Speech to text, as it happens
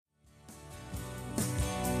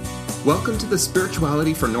Welcome to the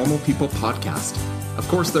Spirituality for Normal People podcast. Of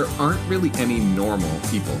course, there aren't really any normal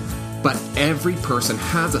people, but every person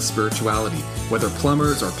has a spirituality, whether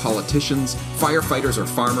plumbers or politicians, firefighters or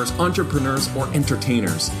farmers, entrepreneurs or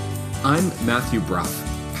entertainers. I'm Matthew Bruff,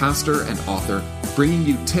 pastor and author, bringing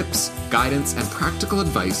you tips, guidance, and practical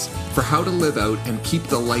advice for how to live out and keep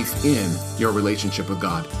the life in your relationship with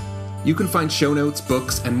God. You can find show notes,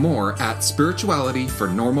 books, and more at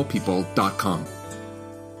spiritualityfornormalpeople.com.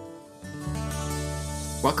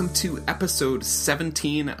 Welcome to episode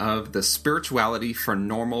 17 of the Spirituality for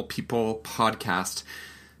Normal People podcast.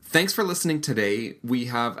 Thanks for listening today. We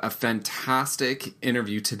have a fantastic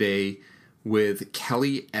interview today with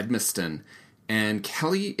Kelly Edmiston. And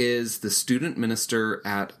Kelly is the student minister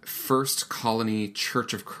at First Colony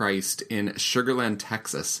Church of Christ in Sugar Land,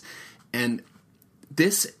 Texas. And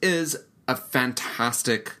this is a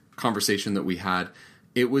fantastic conversation that we had.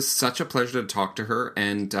 It was such a pleasure to talk to her,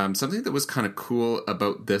 and something that was kind of cool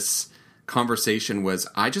about this conversation was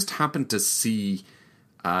I just happened to see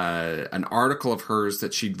an article of hers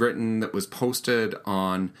that she'd written that was posted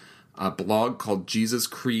on a blog called Jesus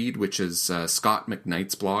Creed, which is Scott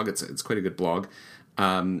McKnight's blog. It's quite a good blog,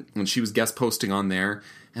 and she was guest posting on there,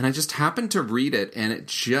 and I just happened to read it, and it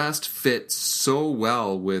just fits so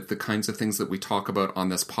well with the kinds of things that we talk about on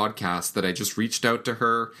this podcast that I just reached out to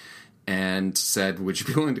her and said, would you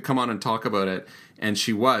be willing to come on and talk about it? And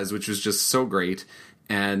she was, which was just so great.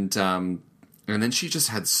 And then she just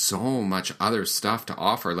had so much other stuff to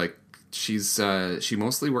offer. Like she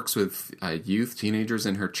mostly works with youth, teenagers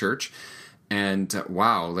in her church. And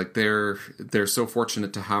wow, like they're so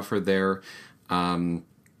fortunate to have her there,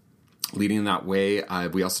 leading in that way.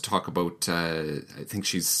 We also talk about, I think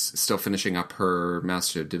she's still finishing up her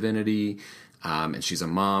Master of Divinity, and she's a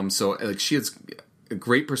mom. So like she has a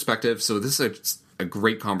great perspective. So this is a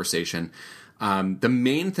great conversation. The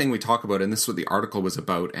main thing we talk about, and this is what the article was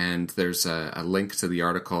about, and there's a link to the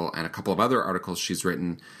article and a couple of other articles she's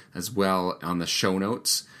written as well on the show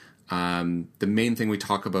notes. The main thing we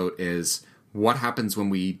talk about is what happens when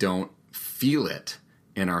we don't feel it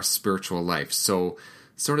in our spiritual life. So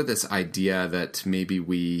sort of this idea that maybe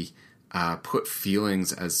we put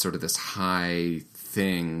feelings as sort of this high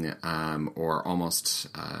thing, or almost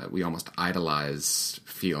we almost idolize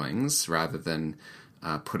feelings rather than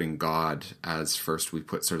putting God as first. We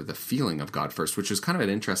put sort of the feeling of God first, which is kind of an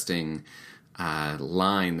interesting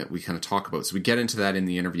line that we kind of talk about. So we get into that in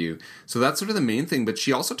the interview. So that's sort of the main thing, but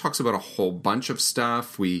she also talks about a whole bunch of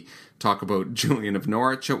stuff. We talk about Julian of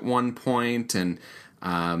Norwich at one point, and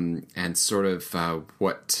sort of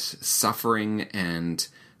what suffering and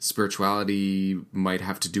spirituality might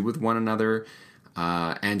have to do with one another.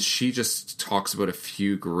 And she just talks about a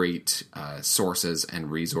few great sources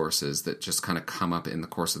and resources that just kind of come up in the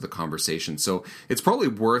course of the conversation. So it's probably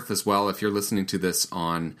worth as well, if you're listening to this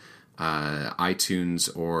on iTunes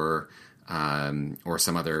or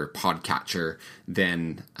some other podcatcher,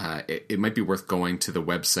 then it might be worth going to the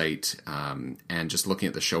website and just looking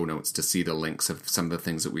at the show notes to see the links of some of the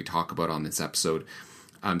things that we talk about on this episode.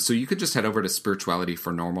 So you could just head over to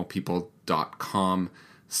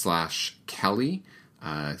spiritualityfornormalpeople.com/Kelly,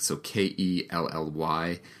 so Kelly,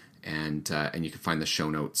 and you can find the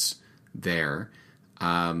show notes there.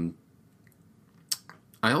 I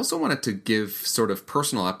also wanted to give sort of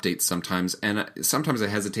personal updates sometimes, and sometimes I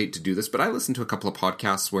hesitate to do this, but I listen to a couple of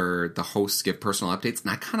podcasts where the hosts give personal updates,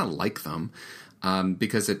 and I kind of like them.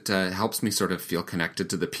 Because it helps me sort of feel connected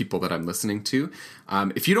to the people that I'm listening to.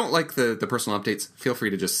 If you don't like the personal updates, feel free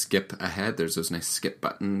to just skip ahead. There's those nice skip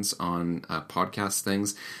buttons on podcast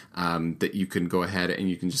things that you can go ahead and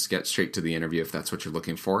you can just get straight to the interview if that's what you're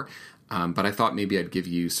looking for. But I thought maybe I'd give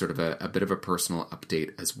you sort of a bit of a personal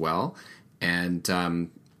update as well. And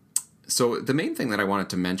so the main thing that I wanted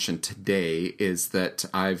to mention today is that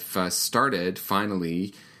I've started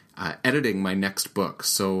finally editing my next book.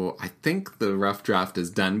 So I think the rough draft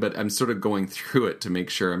is done, but I'm sort of going through it to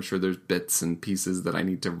make sure. I'm sure there's bits and pieces that I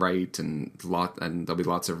need to write, and there'll be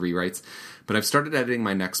lots of rewrites. But I've started editing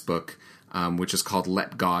my next book, which is called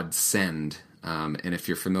Let God Send. And if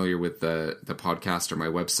you're familiar with the podcast or my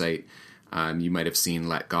website, you might have seen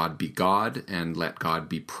Let God Be God and Let God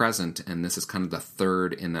Be Present, and this is kind of the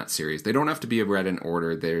third in that series. They don't have to be read in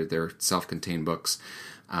order. They're self-contained books.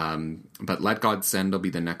 But Let God Send will be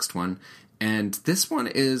the next one. And this one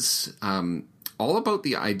is all about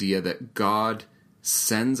the idea that God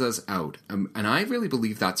sends us out. And I really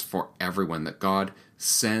believe that's for everyone, that God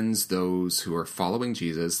sends those who are following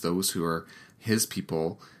Jesus, those who are his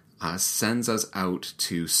people, sends us out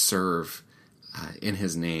to serve in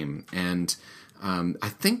his name. And I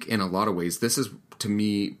think in a lot of ways, this is, to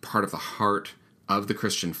me, part of the heart of the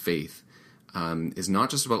Christian faith is not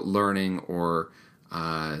just about learning or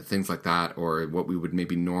things like that, or what we would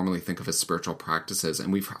maybe normally think of as spiritual practices.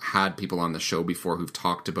 And we've had people on the show before who've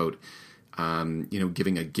talked about,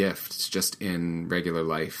 giving a gift just in regular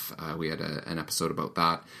life. We had an episode about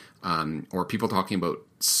that. Or people talking about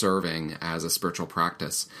serving as a spiritual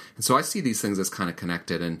practice. And so I see these things as kind of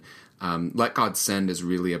connected. And Let God Send is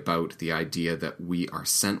really about the idea that we are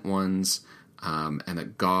sent ones, and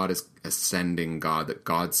that God is ascending God, that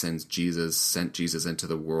God sent Jesus into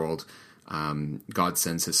the world. God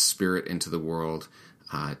sends his Spirit into the world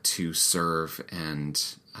to serve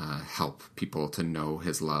and help people to know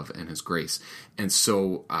his love and his grace. And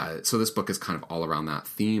so this book is kind of all around that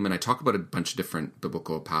theme. And I talk about a bunch of different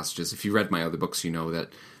biblical passages. If you read my other books, you know that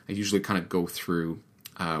I usually kind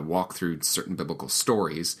of walk through certain biblical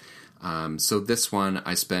stories. So this one,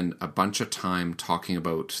 I spend a bunch of time talking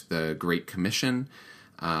about the Great Commission,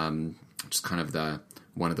 which is kind of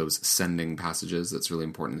one of those sending passages that's really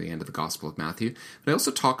important at the end of the Gospel of Matthew. But I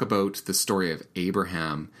also talk about the story of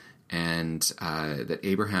Abraham, and that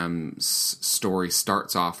Abraham's story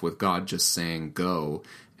starts off with God just saying "go,"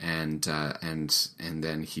 and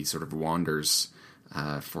then he sort of wanders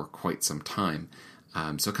for quite some time.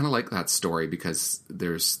 So I kind of like that story because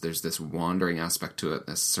there's this wandering aspect to it,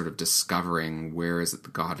 this sort of discovering where is it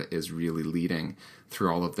that God is really leading through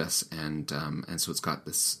all of this, and so it's got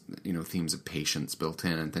this themes of patience built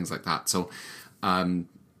in and things like that. So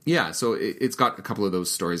so it's got a couple of those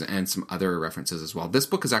stories and some other references as well. This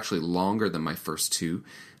book is actually longer than my first two.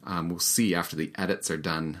 We'll see after the edits are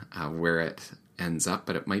done where it ends up,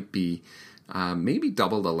 but it might be maybe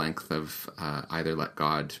double the length of either Let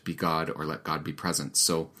God Be God or Let God Be Present.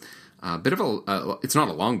 So a bit of it's not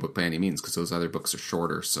a long book by any means, because those other books are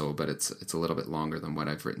shorter. but it's a little bit longer than what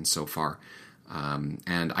I've written so far.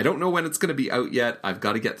 And I don't know when it's going to be out yet. I've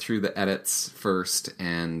got to get through the edits first,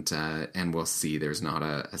 and we'll see. There's not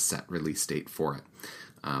a set release date for it.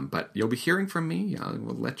 But you'll be hearing from me. I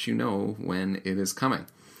will let you know when it is coming.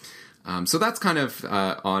 So that's kind of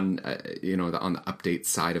on the update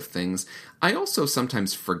side of things. I also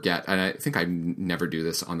sometimes forget, and I think I never do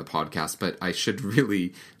this on the podcast, but I should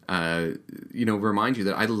really, remind you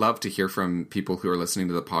that I love to hear from people who are listening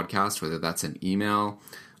to the podcast, whether that's an email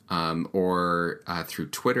or through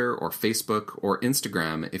Twitter or Facebook or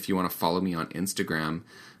Instagram. If you want to follow me on Instagram,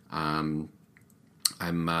 I'm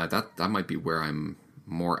that might be where I'm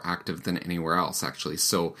more active than anywhere else, actually.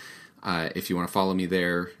 So if you want to follow me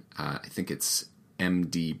there, I think it's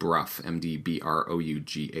MDBrough,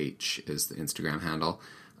 MDBROUGH is the Instagram handle.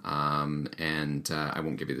 And I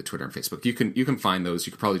won't give you the Twitter and Facebook. You can find those.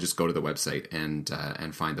 You could probably just go to the website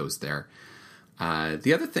and find those there.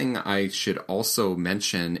 The other thing I should also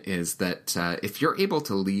mention is that if you're able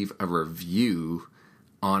to leave a review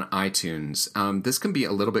on iTunes, this can be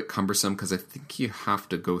a little bit cumbersome because I think you have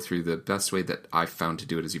to go through, the best way that I've found to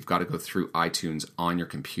do it is you've got to go through iTunes on your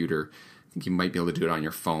computer. I think you might be able to do it on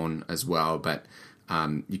your phone as well, but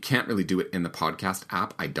you can't really do it in the podcast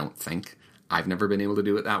app, I don't think. I've never been able to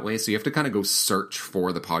do it that way. So you have to kind of go search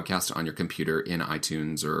for the podcast on your computer in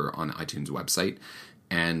iTunes or on the iTunes website,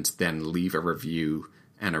 and then leave a review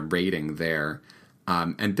and a rating there.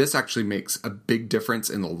 And this actually makes a big difference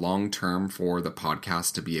in the long term for the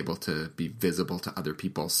podcast to be able to be visible to other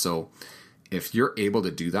people. So if you're able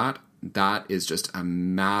to do that, that is just a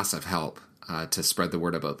massive help to spread the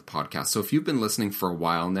word about the podcast. So if you've been listening for a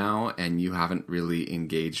while now and you haven't really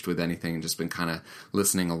engaged with anything and just been kind of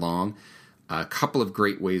listening along, a couple of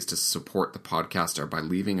great ways to support the podcast are by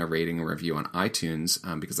leaving a rating and review on iTunes,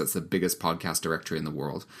 because that's the biggest podcast directory in the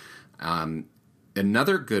world.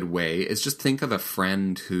 Another good way is just think of a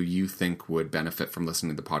friend who you think would benefit from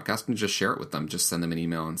listening to the podcast and just share it with them. Just send them an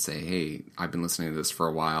email and say, hey, I've been listening to this for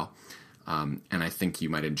a while, and I think you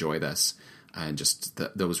might enjoy this. And just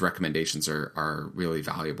those recommendations are really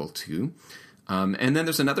valuable too. And then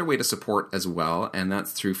there's another way to support as well, and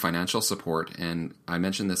that's through financial support. And I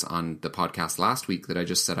mentioned this on the podcast last week that I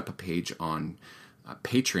just set up a page on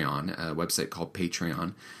Patreon, a website called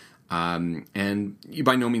Patreon. And you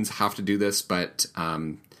by no means have to do this, but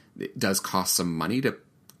it does cost some money to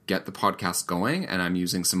get the podcast going, and I'm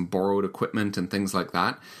using some borrowed equipment and things like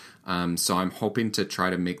that. So I'm hoping to try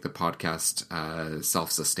to make the podcast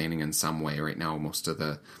self-sustaining in some way. Right now, most of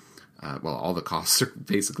the all the costs are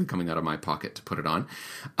basically coming out of my pocket to put it on.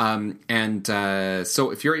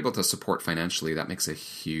 So if you're able to support financially, that makes a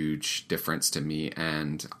huge difference to me.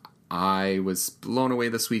 And I was blown away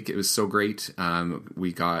this week. It was so great.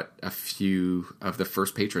 We got a few of the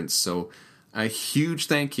first patrons. So a huge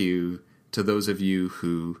thank you to those of you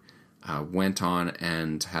who went on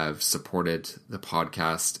and have supported the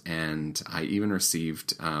podcast. And I even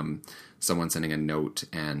received someone sending a note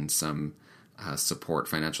and some support,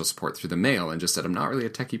 financial support through the mail, and just said, I'm not really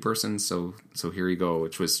a techie person, so here you go,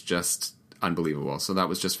 which was just unbelievable. So that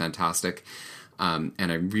was just fantastic. And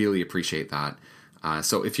I really appreciate that.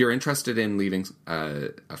 So if you're interested in leaving a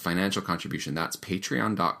financial contribution, that's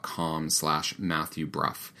patreon.com/Matthew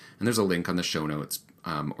Bruff. And there's a link on the show notes,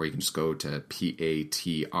 or you can just go to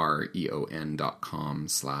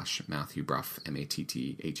patreon.com/Matthew Bruff,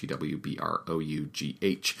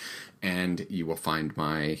 MATTHEWBROUGH, and you will find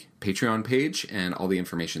my Patreon page and all the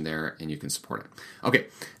information there, and you can support it. Okay,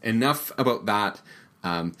 enough about that.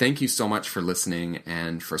 Thank you so much for listening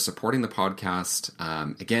and for supporting the podcast.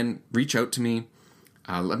 Again, reach out to me.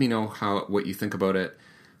 Let me know what you think about it.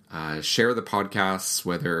 Share the podcasts,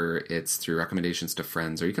 whether it's through recommendations to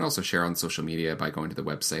friends, or you can also share on social media by going to the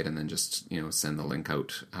website and then just send the link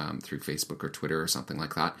out through Facebook or Twitter or something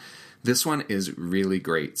like that. This one is really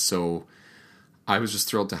great. So I was just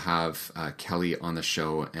thrilled to have Kelly on the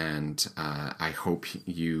show, and I hope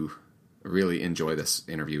you really enjoy this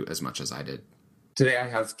interview as much as I did. Today I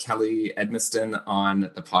have Kelly Edmiston on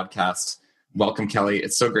the podcast. Welcome, Kelly.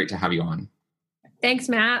 It's so great to have you on. Thanks,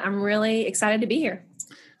 Matt. I'm really excited to be here.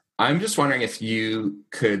 I'm just wondering if you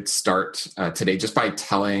could start today just by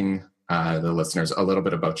telling the listeners a little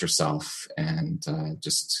bit about yourself and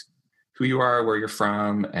just who you are, where you're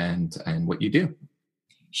from, and what you do.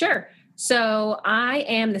 Sure. So I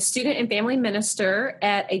am the student and family minister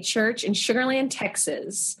at a church in Sugar Land,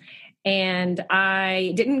 Texas. And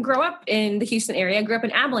I didn't grow up in the Houston area. I grew up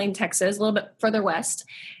in Abilene, Texas, a little bit further west,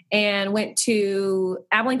 and went to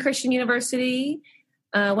Abilene Christian University.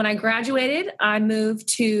 When I graduated, I moved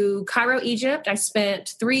to Cairo, Egypt. I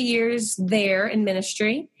spent 3 years there in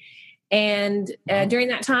ministry. And during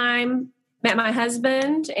that time, met my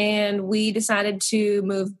husband, and we decided to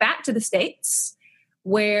move back to the States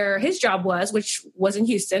where his job was, which was in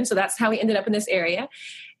Houston. So that's how we ended up in this area.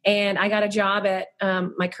 And I got a job at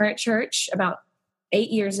my current church about 8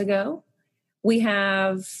 years ago. We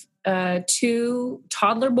have 2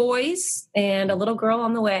 toddler boys and a little girl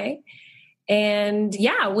on the way. And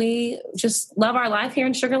yeah, we just love our life here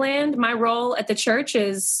in Sugar Land. My role at the church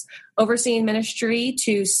is overseeing ministry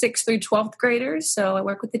to 6th through 12th graders. So I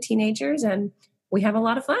work with the teenagers, and we have a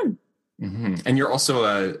lot of fun. Mm-hmm. And you're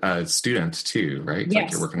also a student too, right? Yes.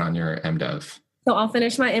 Like you're working on your MDiv. So I'll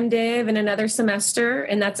finish my MDiv in another semester,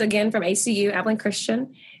 and that's again from ACU, Abilene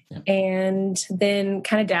Christian, and then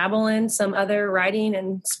kind of dabble in some other writing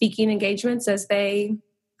and speaking engagements as they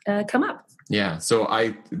come up. Yeah. So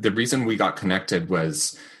the reason we got connected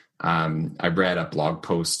was I read a blog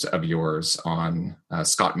post of yours on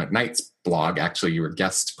Scott McKnight's blog. Actually, you were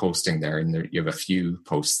guest posting there, and you have a few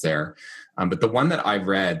posts there. But the one that I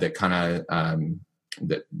read that kind of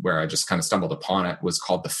where I just kind of stumbled upon it was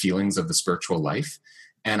called "The Feelings of the Spiritual Life,"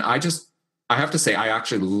 and I have to say I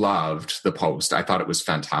actually loved the post. I thought it was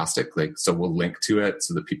fantastic. So we'll link to it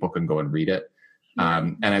so that people can go and read it.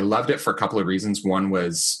 And I loved it for a couple of reasons. One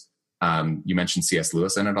was you mentioned C.S.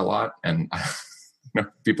 Lewis in it a lot, and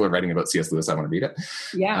people are writing about C.S. Lewis. I want to read it.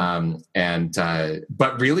 Yeah.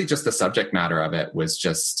 But really, just the subject matter of it was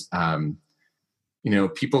just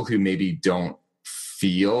people who maybe don't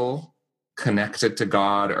feel connected to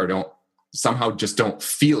God or don't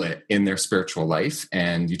feel it in their spiritual life.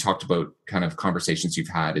 And you talked about kind of conversations you've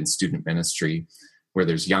had in student ministry where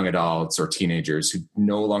there's young adults or teenagers who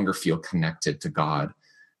no longer feel connected to God.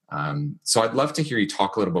 So I'd love to hear you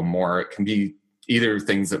talk a little bit more. It can be either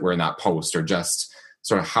things that were in that post or just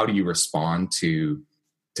sort of how do you respond to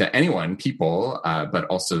anyone, people, but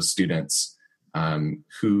also students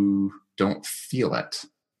who don't feel it.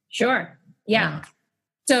 Sure. Yeah.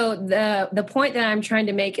 So the point that I'm trying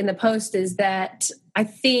to make in the post is that I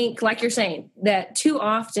think, like you're saying, that too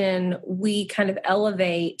often we kind of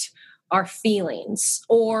elevate our feelings,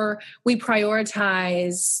 or we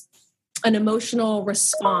prioritize an emotional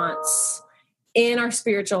response in our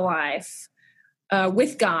spiritual life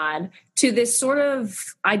with God to this sort of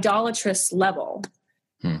idolatrous level.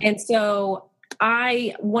 And so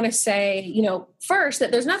I want to say, first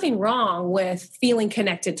that there's nothing wrong with feeling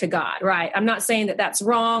connected to God, right? I'm not saying that that's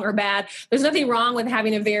wrong or bad. There's nothing wrong with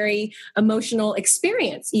having a very emotional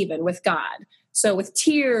experience even with God. So with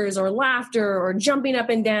tears or laughter or jumping up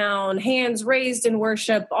and down, hands raised in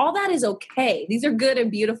worship, all that is okay. These are good and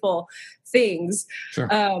beautiful things. Sure.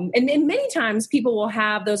 And many times people will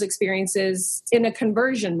have those experiences in a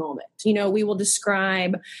conversion moment. We will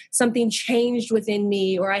describe something changed within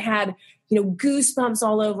me, or I had goosebumps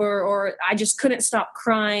all over, or I just couldn't stop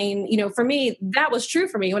crying. For me, that was true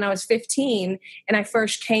for me when I was 15 and I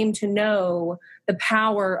first came to know the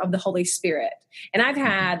power of the Holy Spirit. And I've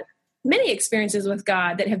had many experiences with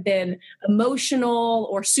God that have been emotional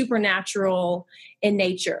or supernatural in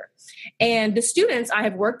nature. And the students I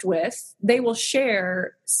have worked with, they will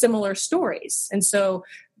share similar stories. And so,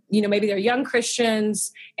 maybe they're young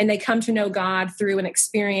Christians and they come to know God through an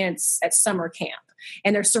experience at summer camp.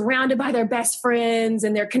 And they're surrounded by their best friends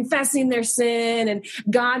and they're confessing their sin. And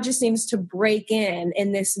God just seems to break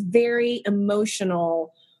in this very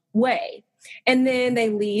emotional way. And then they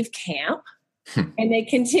leave camp and they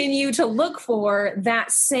continue to look for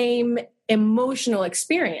that same emotional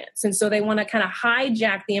experience. And so they want to kind of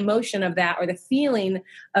hijack the emotion of that or the feeling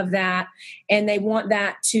of that. And they want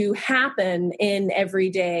that to happen in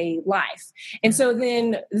everyday life. And so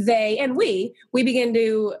then we begin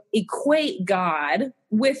to equate God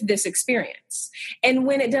with this experience. And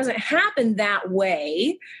when it doesn't happen that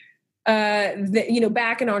way,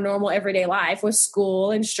 back in our normal everyday life with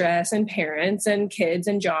school and stress and parents and kids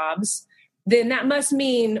and jobs, then that must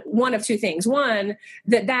mean one of two things. One,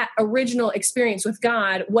 that original experience with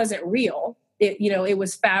God wasn't real. It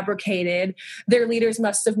was fabricated. Their leaders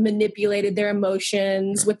must have manipulated their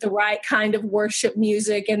emotions with the right kind of worship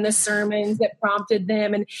music and the sermons that prompted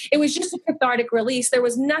them. And it was just a cathartic release. There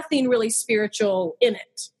was nothing really spiritual in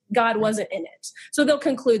it. God wasn't in it. So they'll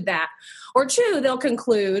conclude that. Or two, they'll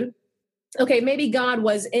conclude, okay, maybe God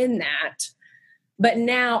was in that, but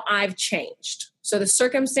now I've changed. So the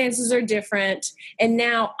circumstances are different. And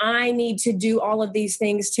now I need to do all of these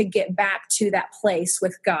things to get back to that place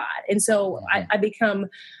with God. And so I become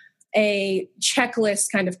a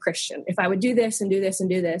checklist kind of Christian. If I would do this and do this and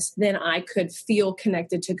do this, then I could feel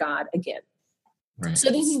connected to God again. Right. So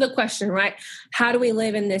this is the question, right? How do we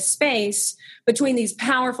live in this space between these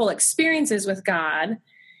powerful experiences with God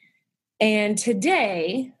and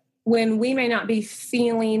today when we may not be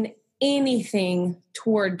feeling anything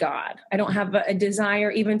toward God? I don't have a desire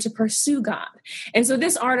even to pursue God. And so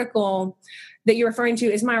this article that you're referring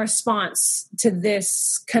to is my response to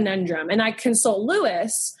this conundrum. And I consult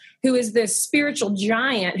Lewis, who is this spiritual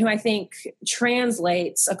giant who I think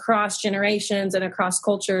translates across generations and across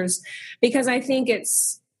cultures, because I think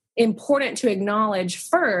it's important to acknowledge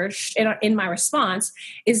first in my response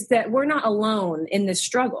is that we're not alone in this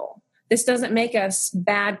struggle. This doesn't make us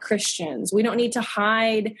bad Christians. We don't need to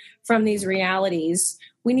hide from these realities.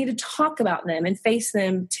 We need to talk about them and face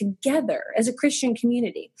them together as a Christian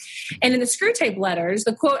community. And in the Screwtape Letters,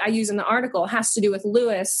 the quote I use in the article has to do with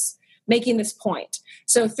Lewis making this point.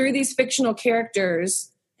 So through these fictional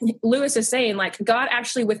characters, Lewis is saying, God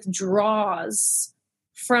actually withdraws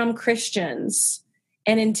from Christians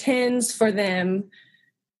and intends for them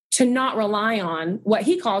to not rely on what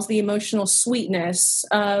he calls the emotional sweetness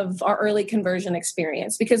of our early conversion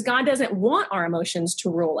experience, because God doesn't want our emotions to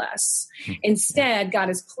rule us. Instead, God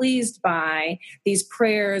is pleased by these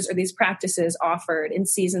prayers or these practices offered in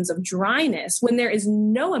seasons of dryness when there is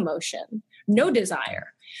no emotion, no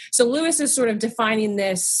desire. So Lewis is sort of defining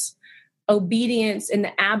this obedience in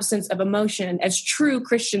the absence of emotion as true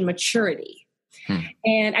Christian maturity.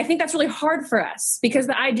 And I think that's really hard for us because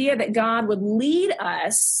the idea that God would lead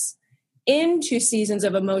us into seasons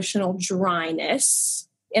of emotional dryness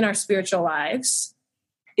in our spiritual lives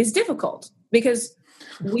is difficult because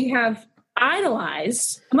we have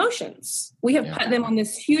idolized emotions. We have put them on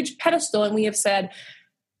this huge pedestal and we have said,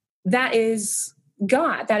 that is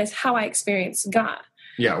God. That is how I experience God.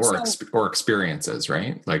 Yeah, or experiences,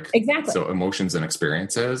 right? Exactly. So emotions and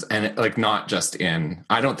experiences, and not just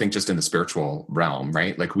I don't think just in the spiritual realm,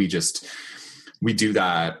 right? We do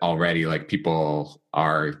that already. People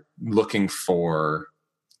are looking for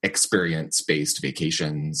experience-based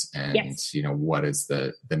vacations, and what is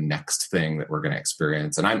the next thing that we're going to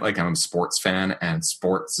experience? And I'm a sports fan, and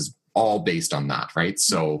sports is all based on that, right?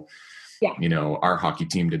 So. Yeah. Our hockey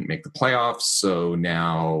team didn't make the playoffs. So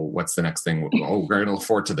now what's the next thing? We're going to look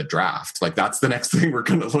forward to the draft. That's the next thing we're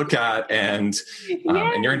going to look at. And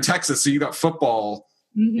you're in Texas, so you got football,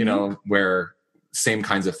 where same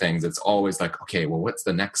kinds of things. It's always okay, well, what's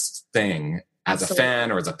the next thing as a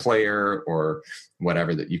fan or as a player or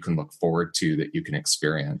whatever that you can look forward to that you can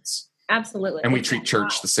experience? Absolutely. And we treat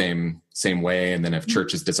church the same way. And then if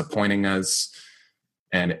church is disappointing us,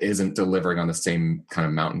 and isn't delivering on the same kind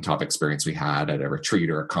of mountaintop experience we had at a retreat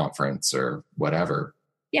or a conference or whatever,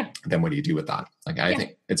 then what do you do with that? I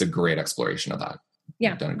think it's a great exploration of that. Yeah.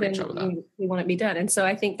 You've done a great job with that. We want it to be done. And so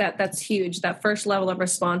I think that that's huge. That first level of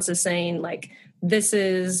response is saying this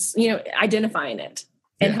is, identifying it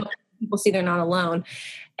and helping people see they're not alone.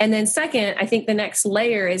 And then second, I think the next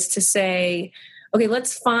layer is to say, okay,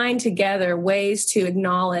 let's find together ways to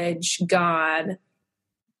acknowledge God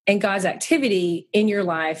and God's activity in your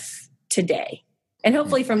life today. And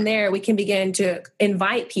hopefully from there, we can begin to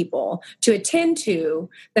invite people to attend to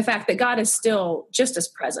the fact that God is still just as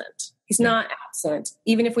present. He's not absent.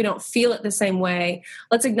 Even if we don't feel it the same way,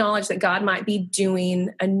 let's acknowledge that God might be doing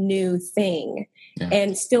a new thing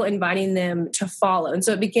and still inviting them to follow. And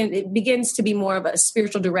so it begins to be more of a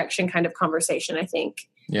spiritual direction kind of conversation, I think.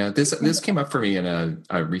 Yeah, this came up for me in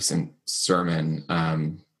a recent sermon.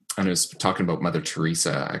 And I was talking about Mother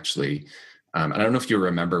Teresa, actually. And I don't know if you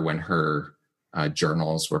remember when her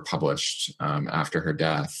journals were published after her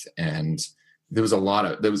death. And there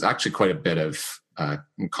was actually quite a bit of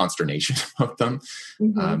consternation about them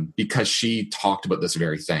because she talked about this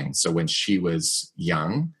very thing. So when she was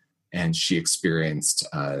young and she experienced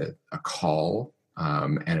a call,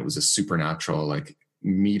 and it was a supernatural, like,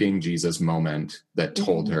 meeting Jesus moment that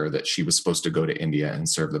told her that she was supposed to go to India and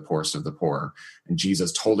serve the poorest of the poor. And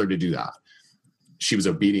Jesus told her to do that. She was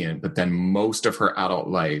obedient, but then most of her adult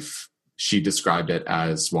life, she described it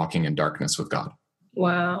as walking in darkness with God.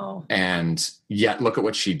 Wow. And yet look at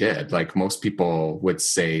what she did. Like, most people would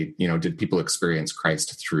say, did people experience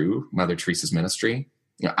Christ through Mother Teresa's ministry?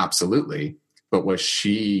 Absolutely. But was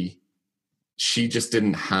she just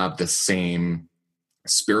didn't have the same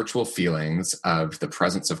spiritual feelings of the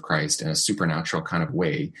presence of Christ in a supernatural kind of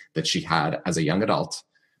way that she had as a young adult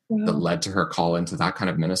that led to her call into that kind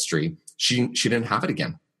of ministry. She didn't have it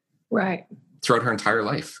again. Right. Throughout her entire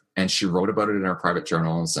life. And she wrote about it in her private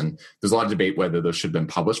journals. And there's a lot of debate whether those should have been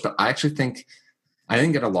published. But I actually think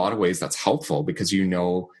in a lot of ways that's helpful because you're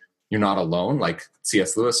not alone. Like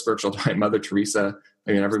C.S. Lewis, spiritual giant Mother Teresa.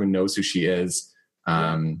 I mean, everyone knows who she is.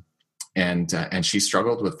 And she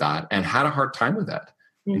struggled with that and had a hard time with it.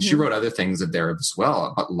 And she wrote other things in there as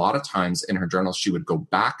well. But a lot of times in her journals, she would go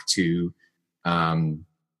back to, in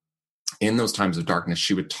those times of darkness,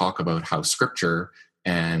 she would talk about how scripture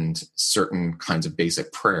and certain kinds of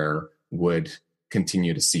basic prayer would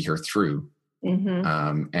continue to see her through.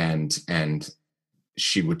 And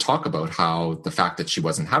she would talk about how the fact that she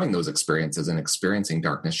wasn't having those experiences and experiencing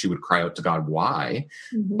darkness, she would cry out to God, why?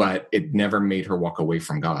 But it never made her walk away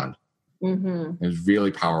from God. It was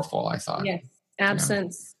really powerful, I thought. Yes.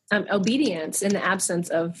 Absence, obedience in the absence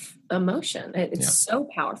of emotion. It's so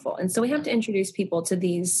powerful. And so we have to introduce people to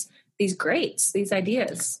these greats, these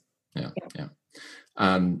ideas.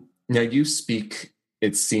 Now you speak,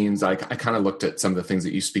 it seems like I kind of looked at some of the things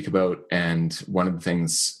that you speak about, and one of the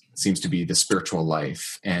things seems to be the spiritual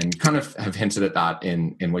life, and kind of have hinted at that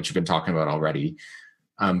in what you've been talking about already.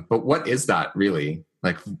 But what is that really?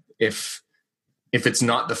 Like, if it's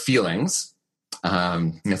not the feelings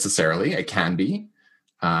necessarily, it can be.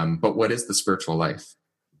 But what is the spiritual life?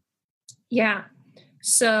 Yeah.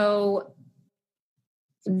 So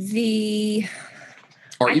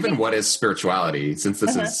what is spirituality, since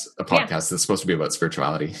this is a podcast that's supposed to be about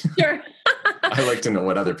spirituality. Sure. I like to know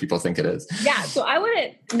what other people think it is. Yeah. So I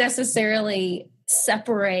wouldn't necessarily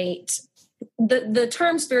separate the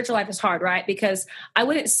term spiritual life is hard, right? Because I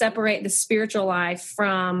wouldn't separate the spiritual life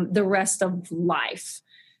from the rest of life.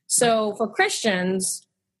 So for Christians,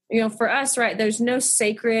 for us, right, there's no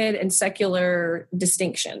sacred and secular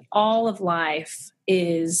distinction. All of life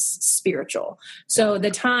is spiritual. So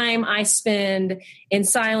the time I spend in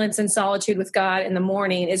silence and solitude with God in the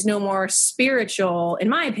morning is no more spiritual, in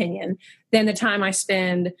my opinion, than the time I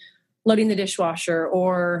spend loading the dishwasher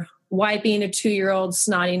or wiping a 2-year-old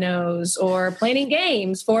snotty nose or playing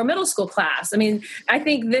games for a middle school class. I mean, I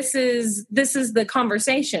think this is the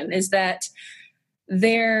conversation, is that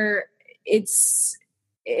it's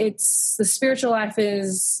the spiritual life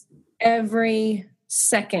is every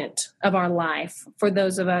second of our life for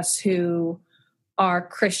those of us who are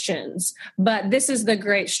Christians. But this is the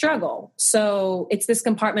great struggle. So it's this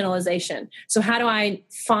compartmentalization. So how do I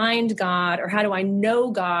find God, or how do I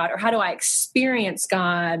know God, or how do I experience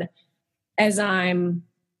God as I'm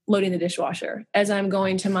loading the dishwasher, as I'm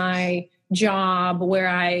going to my job where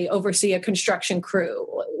I oversee a construction crew?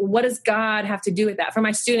 What does God have to do with that? For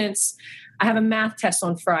my students, I have a math test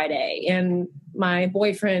on Friday and my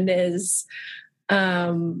boyfriend is,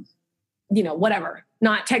 whatever,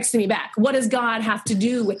 not texting me back. What does God have to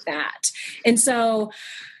do with that? And so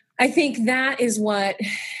I think that is what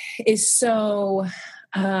is so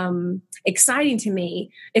exciting to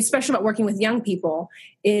me, especially about working with young people,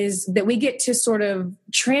 is that we get to sort of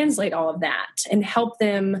translate all of that and help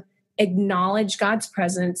them acknowledge God's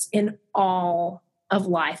presence in all of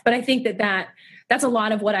life. But I think that's a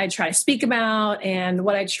lot of what I try to speak about, and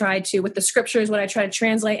what I try to, with the scriptures, what I try to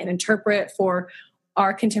translate and interpret for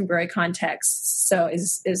our contemporary context. So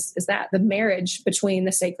is that the marriage between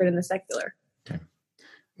the sacred and the secular? Okay.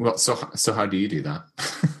 Well, so how do you do that?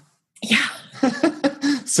 Yeah.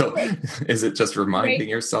 So is it just reminding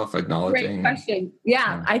yourself, acknowledging? Great question.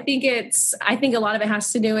 Yeah. I think a lot of it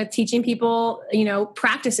has to do with teaching people,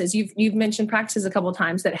 practices. You've mentioned practices a couple of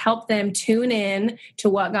times that help them tune in to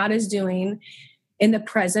what God is doing in the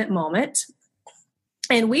present moment.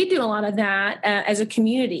 And we do a lot of that as a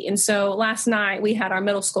community. And so last night we had our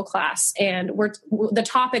middle school class, and the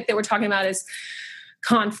topic that we're talking about is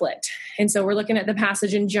conflict. And so we're looking at the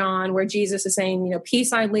passage in John where Jesus is saying,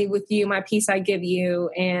 peace I leave with you, my peace I give you.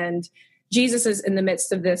 And Jesus is in the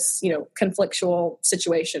midst of this, conflictual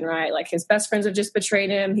situation, right? Like his best friends have just betrayed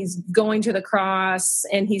him. He's going to the cross,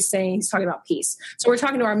 and he's talking about peace. So we're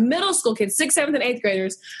talking to our middle school kids, 6th, 7th, and 8th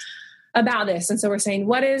graders about this. And so we're saying,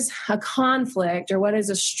 what is a conflict or what is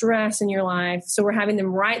a stress in your life? So we're having them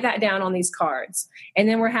write that down on these cards. And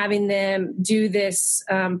then we're having them do this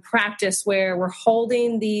practice where we're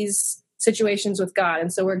holding these situations with God.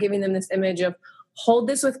 And so we're giving them this image of hold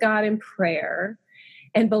this with God in prayer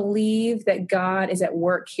and believe that God is at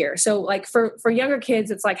work here. So like for younger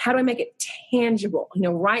kids, it's like, how do I make it tangible?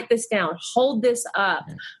 Write this down, hold this up.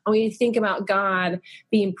 I mean, you think about God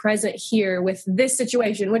being present here with this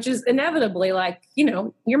situation, which is inevitably like,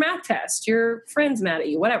 your math test, your friend's mad at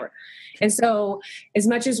you, whatever. And so as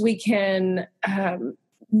much as we can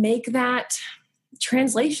make that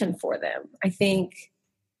translation for them, I think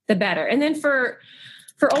the better. And then for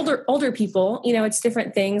older people, it's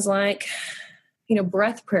different things like,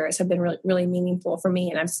 breath prayers have been really, really meaningful for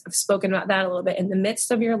me. And I've spoken about that a little bit. In the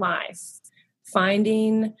midst of your life,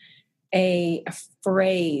 finding a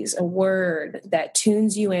phrase, a word that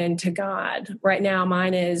tunes you into God. Right now,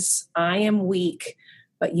 mine is, I am weak,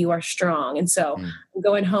 but you are strong. And so I'm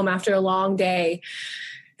going home after a long day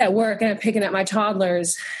at work, and I'm picking up my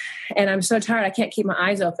toddlers, and I'm so tired, I can't keep my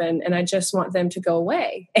eyes open, and I just want them to go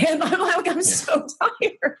away. And I'm like, I'm so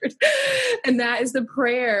tired. And that is the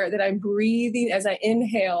prayer that I'm breathing as I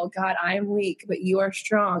inhale. God, I am weak, but you are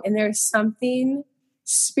strong. And there's something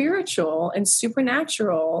spiritual and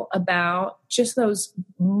supernatural about just those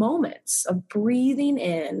moments of breathing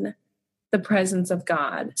in the presence of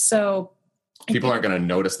God. So people aren't going to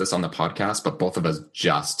notice this on the podcast, but both of us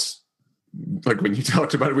just, like when you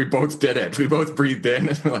talked about it, we both did it. We both breathed in.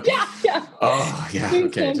 And we're like, yeah. Oh, yeah.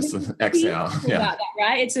 Okay, just exhale. Yeah, about that,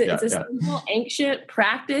 right. It's a simple, ancient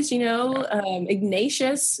practice.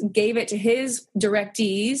 Ignatius gave it to his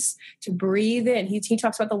directees to breathe in. He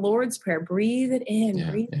talks about the Lord's Prayer. Breathe it in,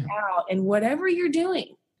 breathe it out, and whatever you're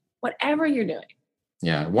doing.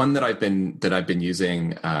 Yeah, one that I've been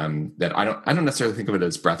using that I don't necessarily think of it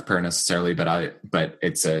as breath prayer necessarily, but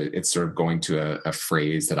it's sort of going to a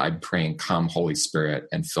phrase that I'm praying, come Holy Spirit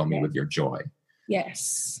and fill me with your joy.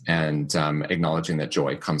 Yes. And acknowledging that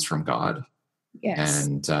joy comes from God. Yes.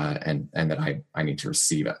 And that I need to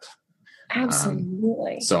receive it.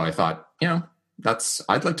 Absolutely. So I thought,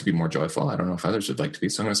 I'd like to be more joyful. I don't know if others would like to be,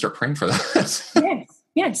 so I'm going to start praying for that.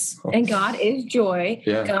 Yes. And God is joy.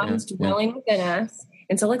 God is dwelling within us.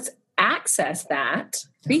 And so let's access that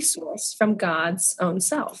resource from God's own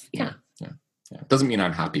self. Yeah. It doesn't mean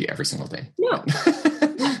I'm happy every single day. No.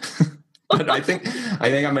 But I think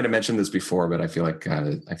I'm going to mention this before, but I feel like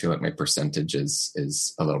my percentage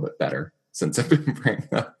is a little bit better since I've been praying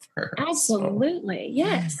that prayer. Absolutely. So,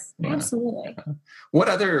 yes. Yeah. Absolutely. Yeah. What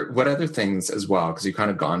other things as well? Because you've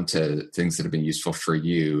kind of gone to things that have been useful for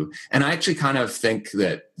you. And I actually kind of think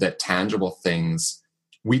that tangible things,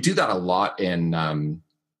 we do that a lot in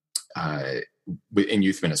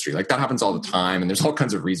youth ministry. Like that happens all the time. And there's all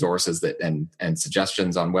kinds of resources and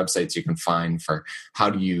suggestions on websites you can find for how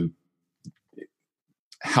do you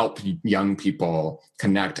help young people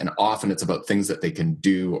connect. And often it's about things that they can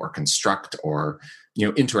do or construct or,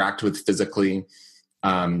 interact with physically.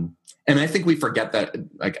 And I think we forget that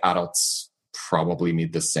like adults probably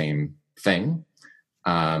need the same thing.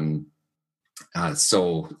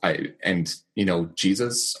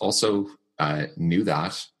 Jesus also knew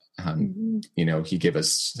that. He gave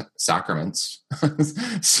us sacraments.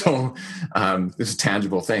 So there's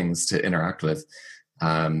tangible things to interact with.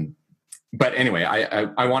 But anyway,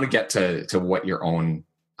 I want to get to what your own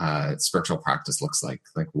spiritual practice looks like.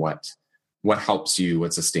 Like what helps you,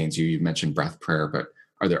 what sustains you. You mentioned breath prayer, but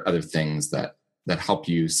are there other things that help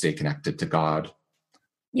you stay connected to God?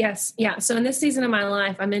 Yes. Yeah. So in this season of my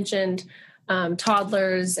life, I mentioned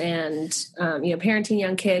toddlers and, parenting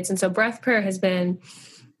young kids. And so breath prayer has been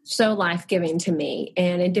so life-giving to me.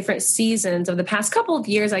 And in different seasons of the past couple of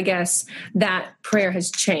years, I guess, that prayer has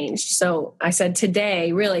changed. So I said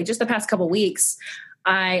today, really, just the past couple of weeks,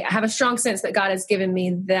 I have a strong sense that God has given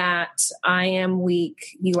me that I am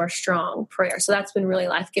weak, you are strong prayer. So that's been really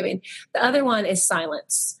life-giving. The other one is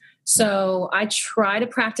silence. So I try to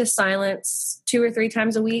practice silence 2 or 3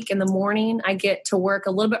 times a week in the morning. I get to work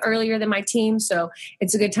a little bit earlier than my team. So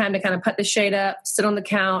it's a good time to kind of put the shade up, sit on the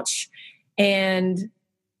couch and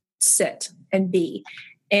sit and be.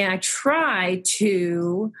 And I try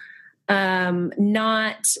to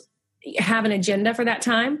not have an agenda for that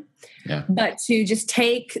time, but to just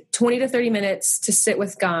take 20 to 30 minutes to sit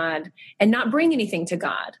with God and not bring anything to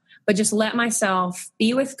God, but just let myself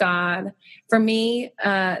be with God. For me,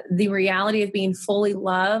 the reality of being fully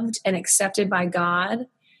loved and accepted by God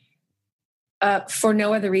for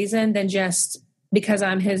no other reason than just because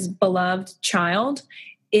I'm his beloved child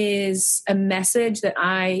is a message that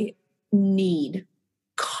I need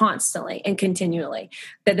constantly and continually,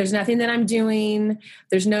 that there's nothing that I'm doing.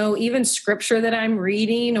 There's no even scripture that I'm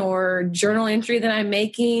reading or journal entry that I'm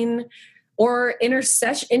making or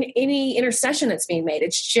any intercession that's being made.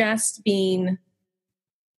 It's just being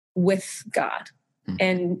with God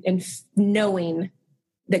and knowing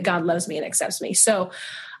that God loves me and accepts me. So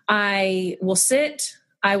I will sit,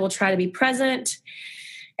 I will try to be present.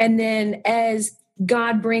 And then as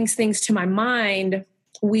God brings things to my mind,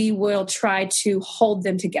 we will try to hold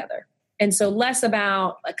them together. And so less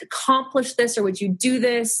about like accomplish this or would you do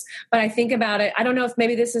this, but I think about it. I don't know if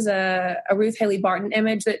maybe this is a Ruth Haley Barton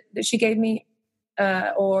image that she gave me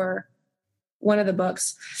or one of the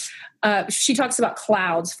books. She talks about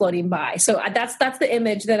clouds floating by. So that's the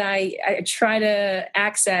image that I try to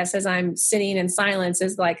access as I'm sitting in silence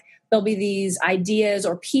is like, there'll be these ideas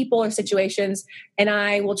or people or situations, and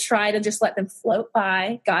I will try to just let them float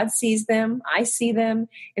by. God sees them. I see them.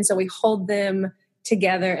 And so we hold them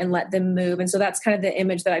together and let them move. And so that's kind of the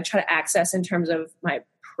image that I try to access in terms of my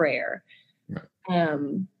prayer. Right.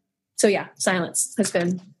 So yeah, silence has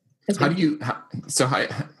been.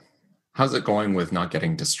 How's it going with not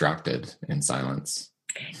getting distracted in silence?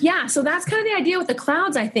 Yeah, so that's kind of the idea with the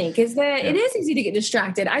clouds, I think, is that it is easy to get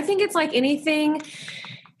distracted. I think it's like anything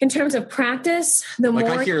in terms of practice,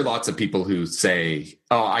 I hear lots of people who say,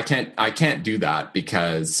 "Oh, I can't do that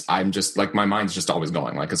because I'm just like my mind's just always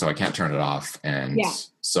going, like so I can't turn it off, and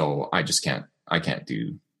so I can't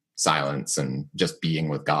do silence and just being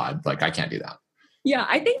with God. Like I can't do that." Yeah,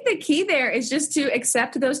 I think the key there is just to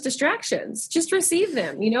accept those distractions. Just receive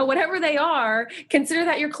them. Whatever they are, consider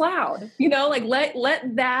that your cloud. Be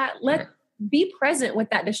present with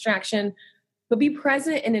that distraction, but be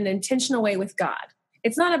present in an intentional way with God.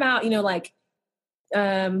 It's not about,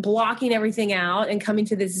 blocking everything out and coming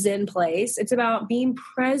to this Zen place. It's about being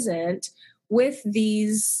present with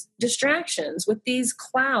these distractions, with these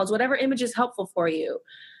clouds, whatever image is helpful for you.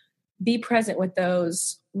 Be present with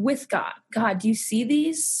those with God. God, do you see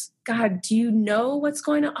these? God, do you know what's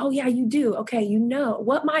going on? Oh yeah, you do. Okay.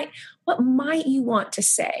 What might you want to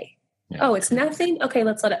say? Yeah. Oh, it's nothing. Okay.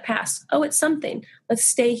 Let's let it pass. Oh, it's something. Let's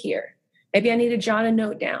stay here. Maybe I need to jot a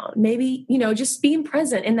note down. Maybe, just being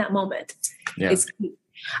present in that moment is key.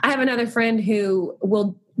 I have another friend who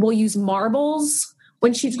will use marbles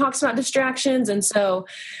when she talks about distractions. And so,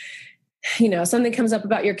 something comes up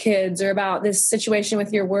about your kids or about this situation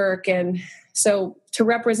with your work. And so to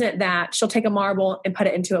represent that, she'll take a marble and put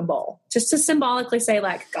it into a bowl just to symbolically say,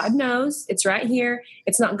 like, God knows it's right here.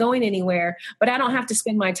 It's not going anywhere, but I don't have to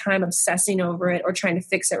spend my time obsessing over it or trying to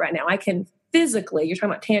fix it right now. I can physically, you're talking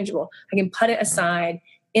about tangible, I can put it aside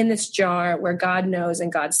in this jar where God knows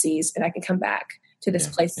and God sees, and I can come back to this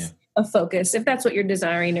place of focus if that's what you're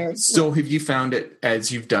desiring. So have you found it,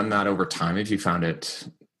 as you've done that over time, have you found it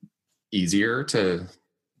easier to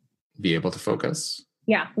be able to focus?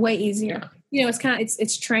 Yeah, way easier. It's kind of,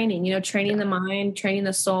 it's training, training the mind, training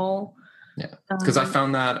the soul. Yeah. Because I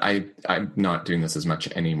found that I'm not doing this as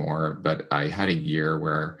much anymore, but I had a year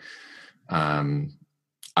where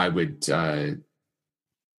I would,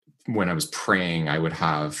 when I was praying, I would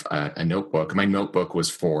have a notebook. My notebook was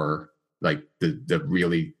for like the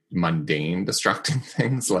really mundane, distracting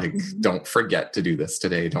things, like don't forget to do this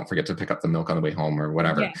today. Don't forget to pick up the milk on the way home or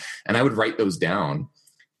whatever. Yeah. And I would write those down.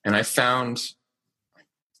 And I found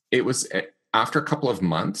it was after a couple of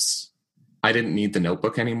months, I didn't need the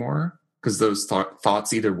notebook anymore because those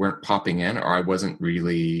thoughts either weren't popping in or I wasn't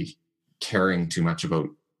really caring too much about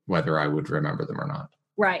whether I would remember them or not.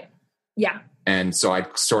 Right. Yeah. And so I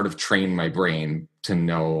sort of trained my brain to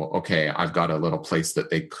know, okay, I've got a little place that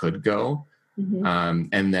they could go. Mm-hmm.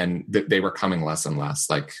 And then they were coming less and less,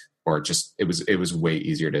 it was way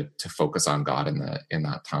easier to focus on God in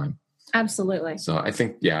that time. Absolutely. So I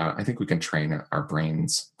think we can train our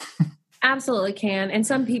brains. Absolutely can. And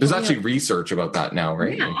some people, There's actually research about that now,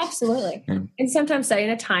 right? Yeah, absolutely. Yeah. And sometimes setting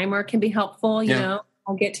a timer can be helpful. You know,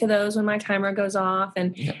 I'll get to those when my timer goes off,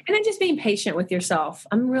 and then just being patient with yourself.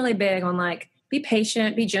 I'm really big on like, be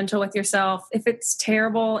patient, be gentle with yourself. If it's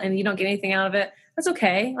terrible and you don't get anything out of it, that's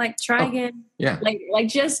okay. Like try again. Yeah. Like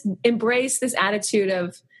just embrace this attitude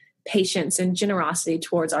of patience and generosity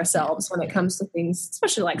towards ourselves when it comes to things,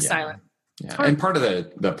 especially like silence. Yeah. And part of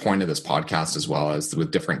the point of this podcast as well is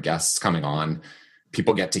with different guests coming on,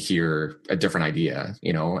 people get to hear a different idea,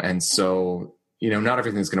 you know? And so, you know, not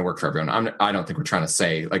everything's going to work for everyone. I don't think we're trying to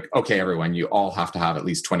say like, okay, everyone, you all have to have at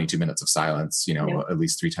least 22 minutes of silence, you know, at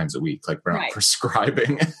least 3 times a week. Like we're not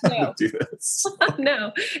prescribing to do this.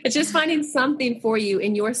 No, it's just finding something for you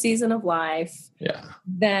in your season of life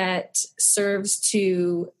that serves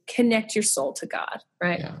to connect your soul to God,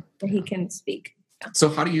 right? Yeah. Where he can speak. Yeah. So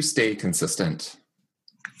how do you stay consistent?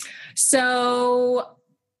 So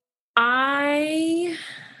I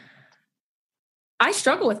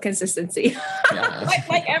struggle with consistency.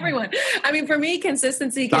 like everyone. I mean, for me,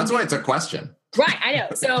 consistency. That's why it's a question. Right. I know.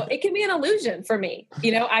 So it can be an illusion for me.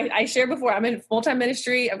 You know, I shared before, I'm in full-time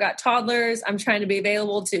ministry. I've got toddlers. I'm trying to be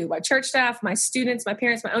available to my church staff, my students, my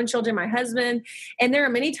parents, my own children, my husband. And there are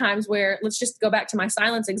many times where, let's just go back to my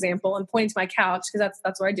silence example and pointing to my couch, because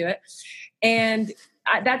that's where I do it. And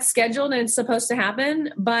that's scheduled and it's supposed to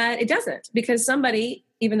happen, but it doesn't, because somebody,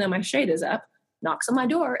 even though my shade is up, knocks on my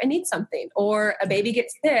door and needs something, or a baby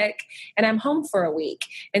gets sick and I'm home for a week.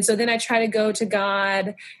 And so then I try to go to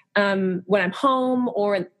God when I'm home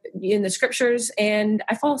or in the scriptures, and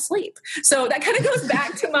I fall asleep. So that kind of goes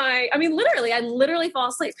back to I literally fall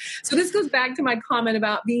asleep. So this goes back to my comment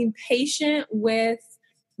about being patient with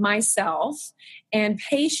myself and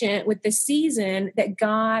patient with the season that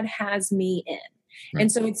God has me in. Right.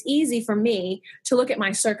 And so it's easy for me to look at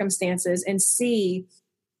my circumstances and see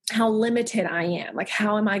how limited I am. Like,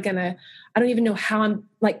 how am I I don't even know how I'm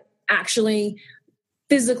like actually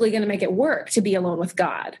physically going to make it work to be alone with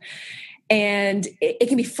God. And it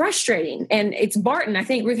can be frustrating. And it's Barton, I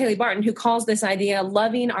think Ruth Haley Barton, who calls this idea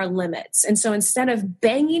loving our limits. And so instead of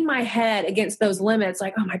banging my head against those limits,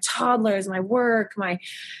 like, oh, my toddlers, my work, my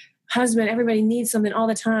husband, everybody needs something all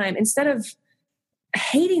the time, instead of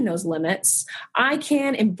hating those limits, I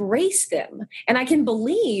can embrace them. And I can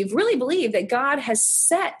really believe that God has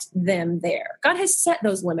set them there. God has set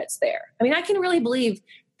those limits there. I mean, I can really believe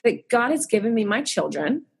that God has given me my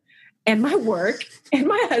children and my work and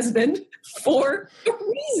my husband for a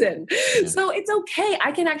reason. Yeah. So it's okay.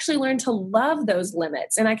 I can actually learn to love those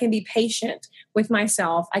limits, and I can be patient with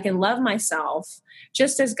myself. I can love myself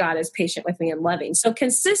just as God is patient with me and loving. So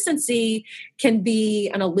consistency can be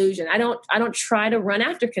an illusion. I don't try to run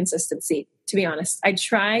after consistency, to be honest. I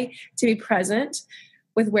try to be present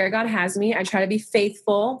with where God has me. I try to be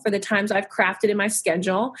faithful for the times I've crafted in my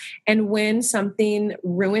schedule. And when something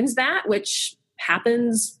ruins that, which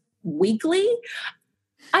happens weekly,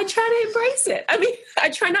 I try to embrace it. I mean, I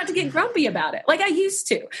try not to get grumpy about it like I used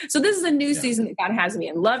to. So this is a new season that God has me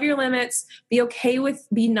in. Love your limits. Be okay with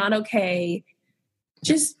being not okay.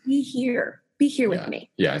 Just be here. Be here with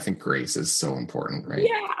me. Yeah, I think grace is so important, right?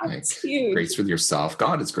 Yeah, it's huge. Grace with yourself.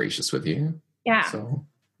 God is gracious with you. Yeah. So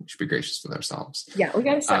we should be gracious with ourselves. Yeah, we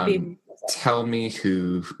got to stop being. Tell me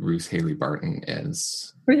who Ruth Haley Barton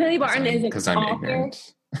is. Ruth Haley Barton is because I'm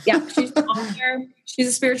ignorant. Yeah, she's an author. She's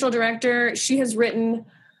a spiritual director. She has written,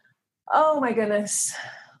 oh my goodness,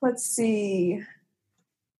 let's see.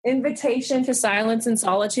 Invitation to Silence and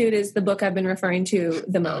Solitude is the book I've been referring to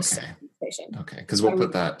the most. Okay, because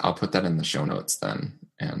I'll put that in the show notes then,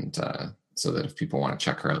 and so that if people want to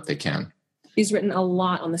check her out, they can. She's written a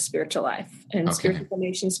lot on the spiritual life and spiritual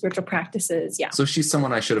formation, spiritual practices. Yeah. So she's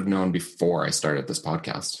someone I should have known before I started this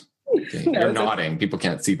podcast. Okay. You're nodding. People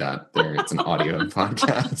can't see that. It's an audio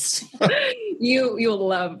podcast. You'll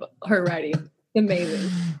love her writing. Amazing.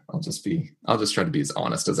 I'll just try to be as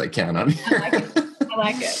honest as I can on here. I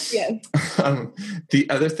like it. Yes. The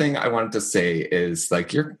other thing I wanted to say is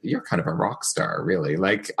like you're kind of a rock star, really.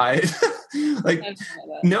 Like I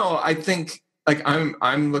think like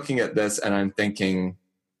I'm looking at this and I'm thinking,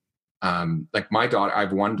 like my daughter. I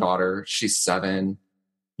have one daughter. She's 7.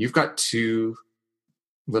 You've got 2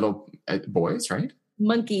 little boys, right?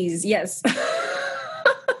 Monkeys, yes.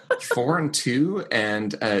 4 and 2,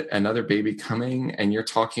 and another baby coming, and you're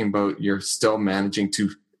talking about you're still managing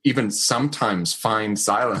to even sometimes find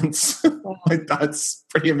silence. Wow. Like, that's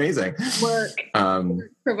pretty amazing. Work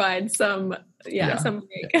provides some break.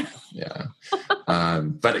 Yeah.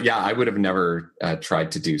 But yeah, I would have never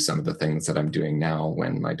tried to do some of the things that I'm doing now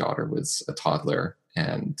when my daughter was a toddler,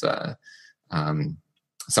 and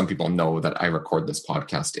some people know that I record this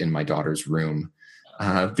podcast in my daughter's room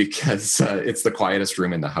because it's the quietest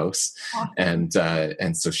room in the house, and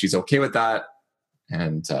so she's okay with that.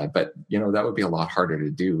 And but that would be a lot harder to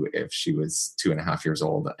do if she was 2.5 years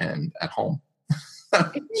old and at home.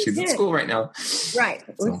 She's at school right now, right?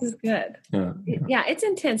 So, which is good. Yeah, it's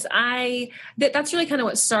intense. That's really kind of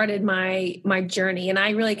what started my journey, and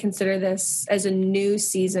I really consider this as a new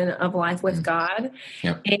season of life with God.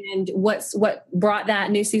 Yep. And what brought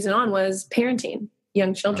that new season on was parenting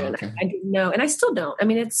young children. Okay. I didn't know, and I still don't. I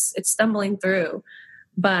mean, it's stumbling through,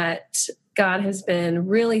 but God has been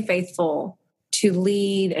really faithful to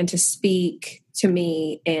lead and to speak to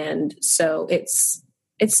me, and so it's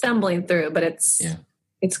stumbling through, but it's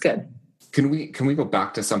good. Can we go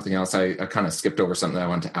back to something else? I kind of skipped over something I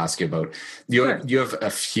wanted to ask you about. You have a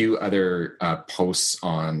few other posts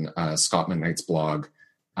on Scott McKnight's blog,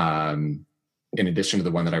 in addition to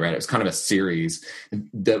the one that I read. It was kind of a series.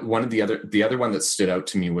 The other one that stood out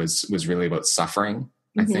to me was really about suffering,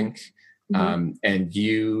 I think. And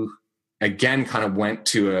you again kind of went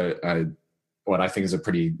to a what I think is a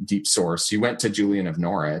pretty deep source. You went to Julian of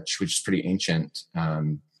Norwich, which is pretty ancient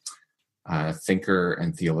thinker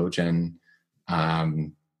and theologian.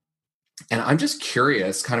 And I'm just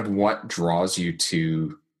curious kind of what draws you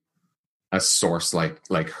to a source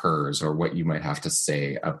like hers, or what you might have to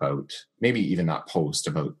say about maybe even that post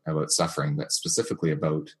about suffering, but specifically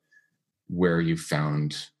about where you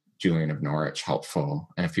found Julian of Norwich helpful.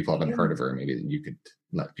 And if people haven't heard of her, maybe you could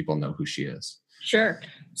let people know who she is. Sure.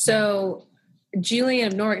 So Julian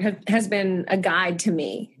of Norwich has been a guide to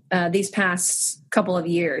me these past couple of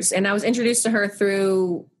years. And I was introduced to her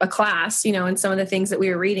through a class, and some of the things that we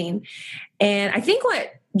were reading. And I think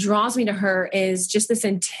what draws me to her is just this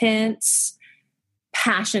intense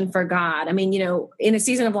passion for God. I mean, in a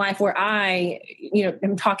season of life where I,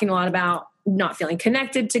 am talking a lot about not feeling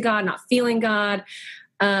connected to God, not feeling God.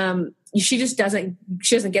 She doesn't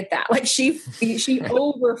get that. Like she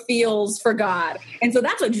over feels for God. And so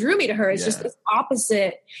that's what drew me to her, is just this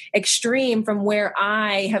opposite extreme from where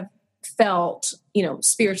I have felt,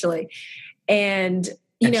 spiritually. And,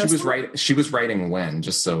 she was writing when,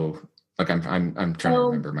 just so like, I'm trying to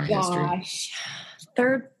remember my history.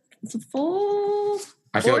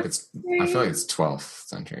 I feel like it's 12th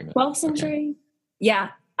century. 12th century. Okay. Yeah.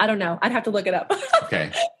 I don't know. I'd have to look it up.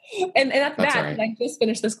 Okay. and that's bad. Right. I just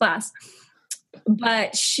finished this class.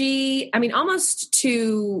 But almost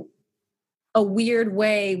to a weird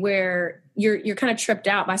way where you're kind of tripped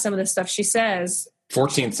out by some of the stuff she says.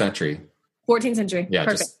 14th century. 14th century. Yeah.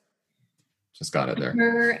 Perfect. Just got it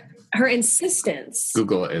there. Her insistence.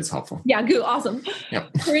 Google is helpful. Yeah. Google. Awesome.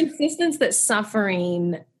 Yep. Her insistence that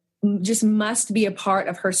suffering just must be a part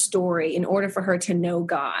of her story in order for her to know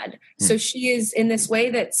God. So she is in this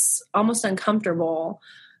way that's almost uncomfortable.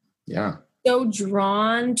 Yeah. So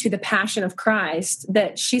drawn to the passion of Christ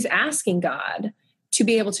that she's asking God to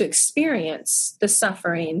be able to experience the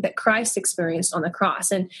suffering that Christ experienced on the cross.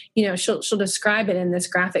 And, she'll describe it in this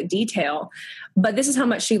graphic detail, but this is how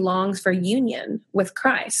much she longs for union with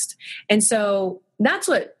Christ. And so that's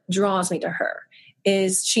what draws me to her,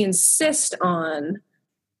 is she insists on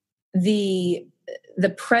the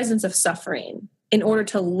presence of suffering in order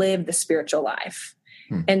to live the spiritual life.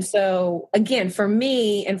 And so again, for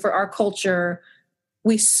me and for our culture,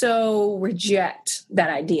 we so reject that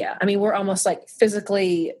idea. I mean, we're almost like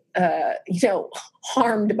physically,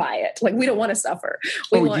 harmed by it. Like, we don't want to suffer.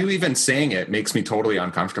 You even saying it makes me totally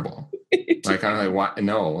uncomfortable. Like, I'm like, what?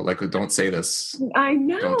 No, like, don't say this. I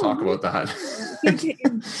know. Don't talk about that.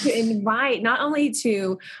 to invite, not only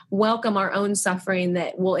to welcome our own suffering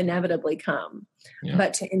that will inevitably come,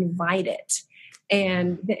 but to invite it.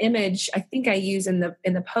 And the image I think I use in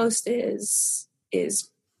the post is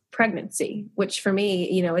pregnancy, which for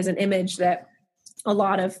me, is an image that a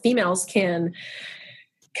lot of females can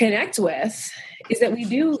connect with, is that we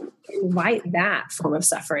do invite that form of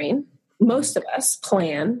suffering. Most of us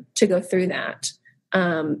plan to go through that.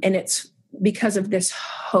 And it's because of this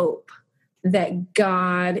hope that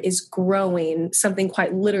God is growing something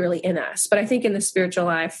quite literally in us. But I think in the spiritual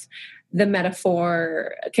life, the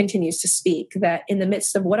metaphor continues to speak that in the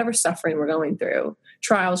midst of whatever suffering we're going through,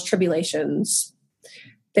 trials, tribulations,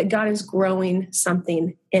 that God is growing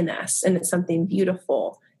something in us, and it's something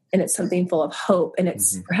beautiful, and it's something full of hope, and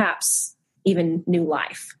it's perhaps even new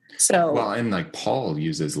life. So, well, and like Paul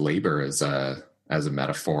uses labor as a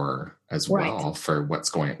metaphor as well for what's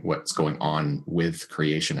going on with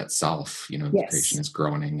creation itself. The creation is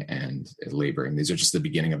groaning and laboring. These are just the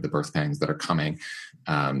beginning of the birth pangs that are coming,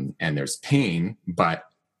 and there's pain, but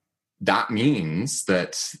that means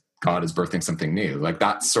that God is birthing something new. Like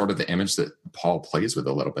that's sort of the image that Paul plays with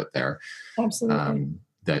a little bit there. Absolutely.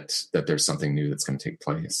 That there's something new that's going to take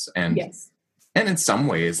place. And, yes. And in some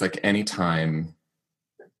ways, like anytime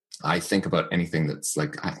I think about anything that's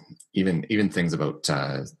like, even things about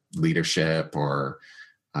leadership or,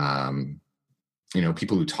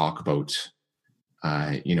 people who talk about,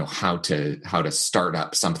 how to start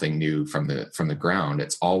up something new from the ground,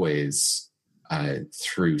 it's always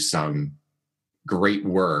through some great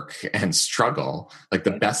work and struggle. Like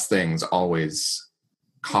the best things always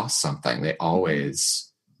cost something. They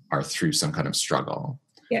always are through some kind of struggle.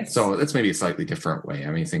 Yes. So that's maybe a slightly different way.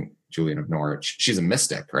 I mean, I think Julian of Norwich, she's a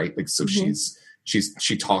mystic, right? Like, so she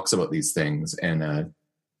talks about these things in a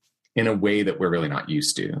way that we're really not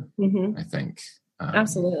used to, I think.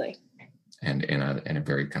 Absolutely. And in a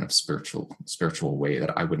very kind of spiritual way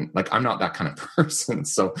that I wouldn't like. I'm not that kind of person.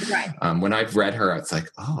 So when I've read her, it's like,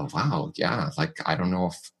 oh wow, yeah. Like I don't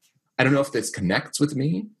know if this connects with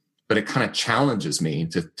me, but it kind of challenges me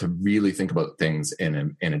to really think about things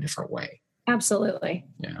in a different way. Absolutely.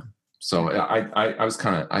 Yeah. So I was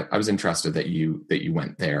I was interested that you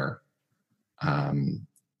went there,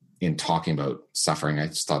 in talking about suffering. I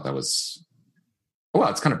just thought that was,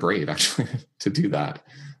 it's kind of brave actually to do that.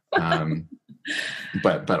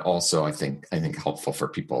 But also I think helpful for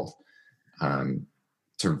people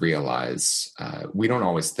to realize we don't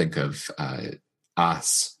always think of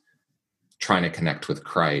us trying to connect with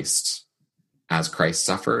Christ as Christ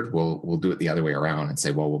suffered. We'll do it the other way around and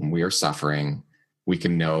say, well, when we are suffering, we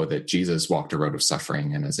can know that Jesus walked a road of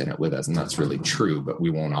suffering and is in it with us, and that's really true. But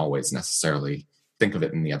we won't always necessarily think of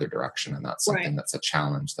it in the other direction, and that's something that's a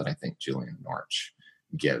challenge that I think Julian of Norwich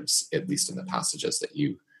gives, at least in the passages that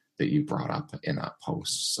you brought up in that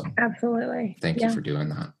post. So absolutely. Thank you for doing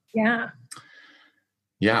that. Yeah.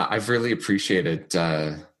 I've really appreciated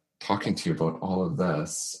talking to you about all of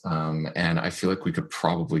this. And I feel like we could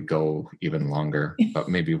probably go even longer, but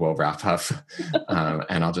maybe we'll wrap up.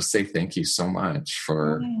 And I'll just say thank you so much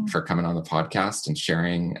for coming on the podcast and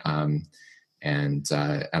sharing. And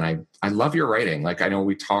I love your writing. Like I know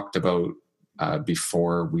we talked about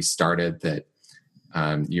before we started that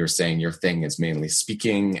you're saying your thing is mainly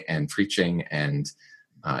speaking and preaching, and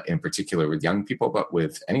in particular with young people, but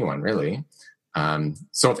with anyone really.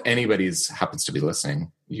 So if anybody's happens to be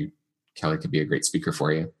listening, Kelly could be a great speaker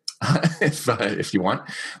for you if you want.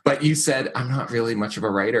 But you said, I'm not really much of a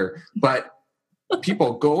writer, but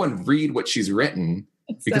people go and read what she's written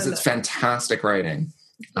because it's fantastic writing.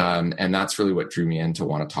 And that's really what drew me in to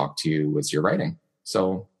want to talk to you was your writing.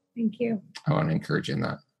 So thank you. I want to encourage you in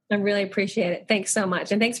that. I really appreciate it. Thanks so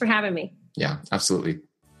much. And thanks for having me. Yeah, absolutely.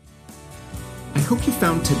 I hope you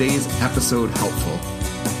found today's episode helpful.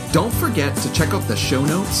 Don't forget to check out the show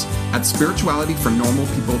notes at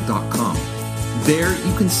spiritualityfornormalpeople.com. There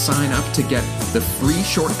you can sign up to get the free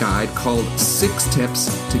short guide called 6 Tips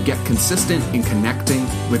to Get Consistent in Connecting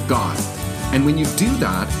with God. And when you do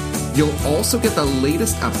that, you'll also get the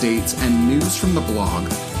latest updates and news from the blog,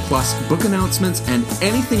 plus book announcements and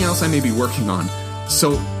anything else I may be working on.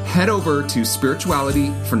 So head over to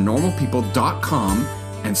spiritualityfornormalpeople.com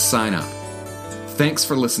and sign up. Thanks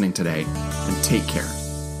for listening today, and take care.